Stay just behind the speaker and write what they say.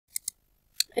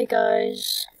Hey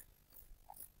guys,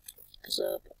 what's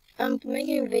up? I'm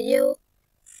making a video.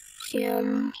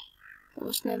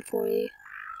 Almost 9:40.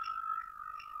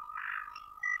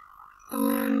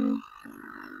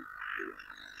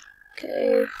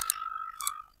 Okay.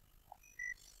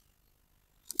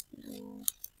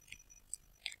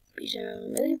 Because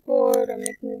I'm really bored. I'm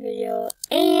making a video,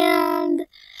 and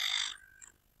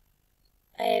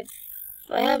I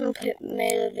haven't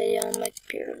made a video on my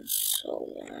computer in so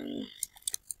long.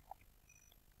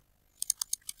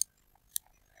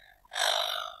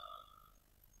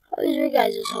 How was your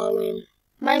guys' Halloween?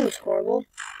 Mine was horrible.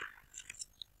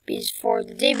 Because for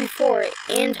the day before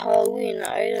and Halloween,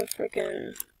 I had to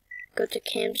freaking go to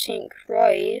Camp St.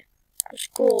 Croix for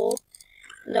school.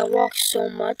 And I walked so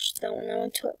much that when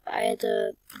I had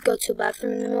to go to the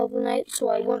bathroom in the middle of the night. So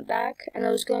I went back, and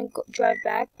I was going to drive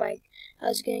back. I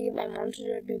was going to get my mom to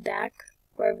drive me back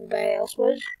where everybody else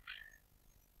was.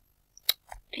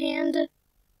 And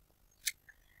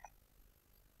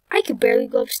I could barely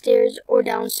go upstairs or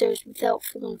downstairs without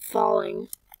freaking falling.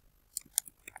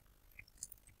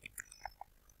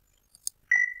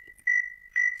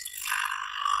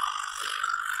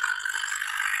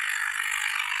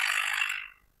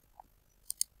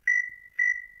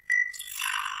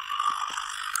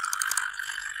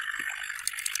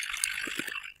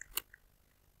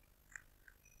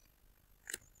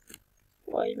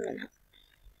 Why does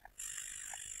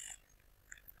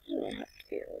man have to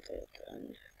be able to at the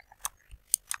end?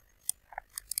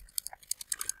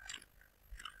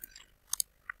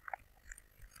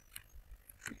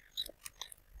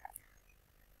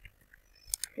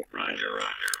 Roger, roger.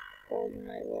 Holding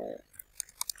my wallet.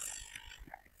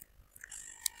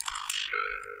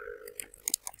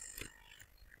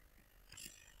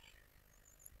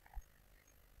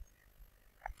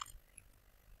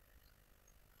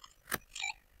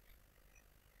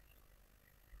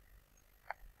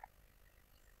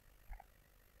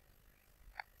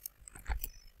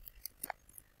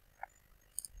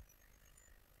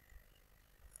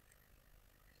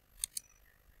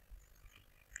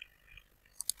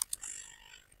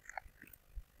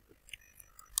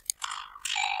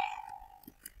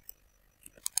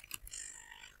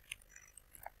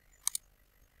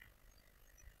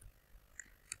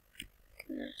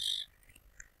 Goodness.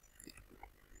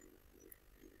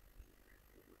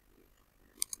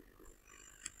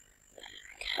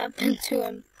 What happened to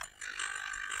him?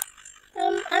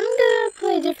 I'm gonna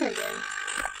play a different game.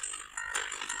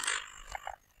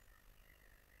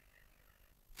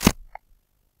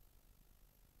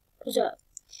 What's up?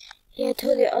 Yeah, I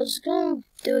told you I was gonna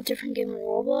do a different game of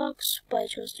Roblox, but I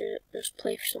chose to just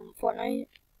play some Fortnite.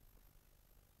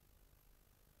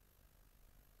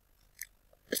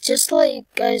 Just to let you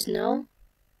guys know,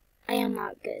 I am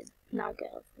not good. Not good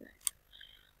at Fortnite.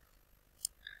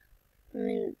 I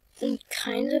mean, I'm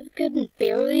kind of good and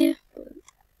barely, but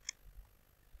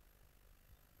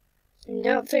I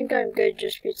don't think I'm good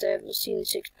just because I have the Season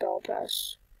 6 Battle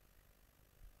Pass.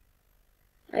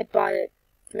 I bought it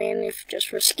mainly just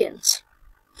for skins.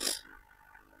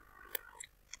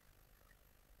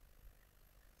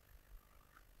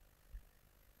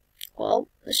 Well,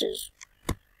 this is...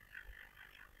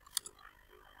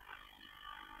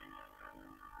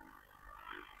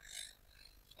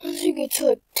 Once you get to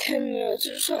like 10 minutes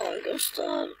or so, I'm gonna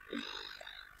stop.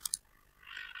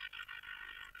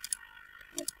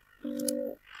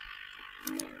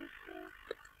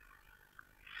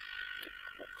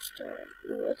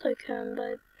 What I can,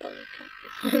 but I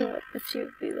can't. If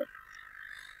you be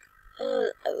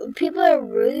people I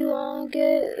really want to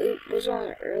get, it was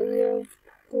on earlier, of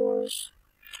course.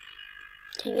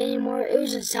 Can't get any more. It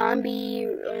was a zombie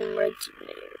red team,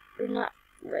 or not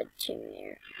red team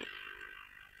there,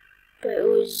 but it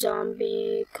was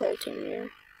zombie cult team there.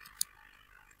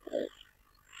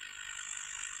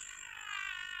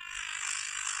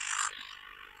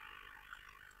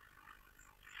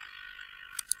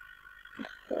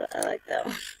 I like that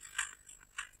one.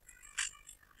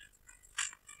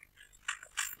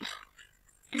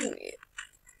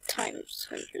 Times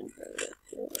 100.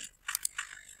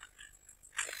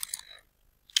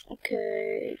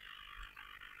 Okay.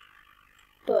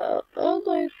 But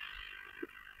like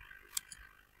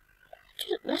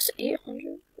that's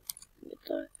 800.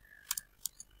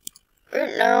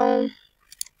 Right now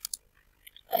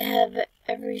I have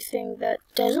everything that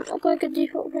doesn't look like a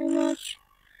default very much.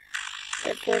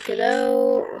 Like Work It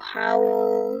Out,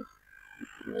 Howl,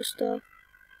 this stuff.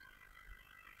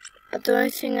 But the only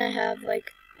thing I have,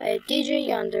 like, I have DJ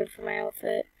Yonder for my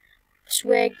outfit,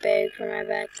 Swag Bag for my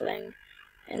back bling,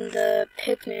 and the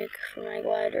picnic for my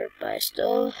glider, but I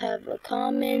still have a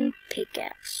common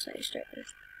pickaxe I start with.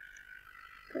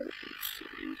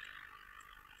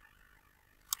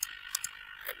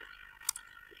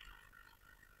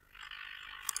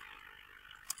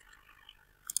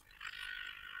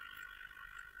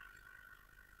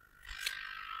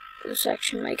 This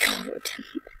actually might go over 10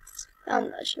 minutes. I'm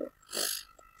not sure.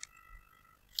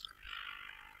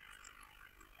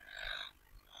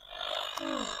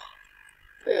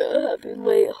 Yeah, happy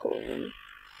late home.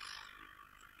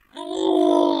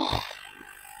 Oh.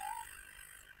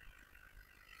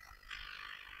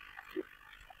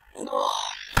 Oh.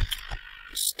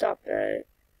 Stop that.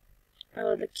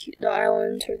 Oh, the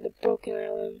island, or the broken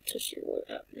island, to see what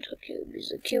happened to Cube.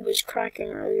 The cube was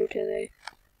cracking earlier today.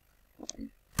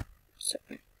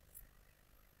 Sorry.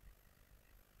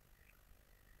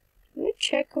 Let me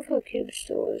check if the cube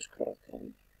still is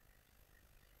cracking.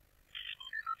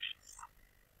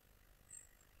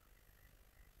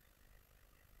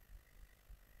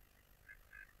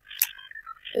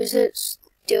 Is it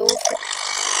still?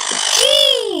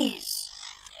 Jeez!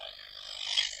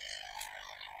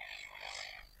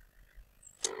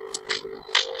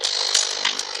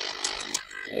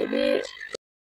 Maybe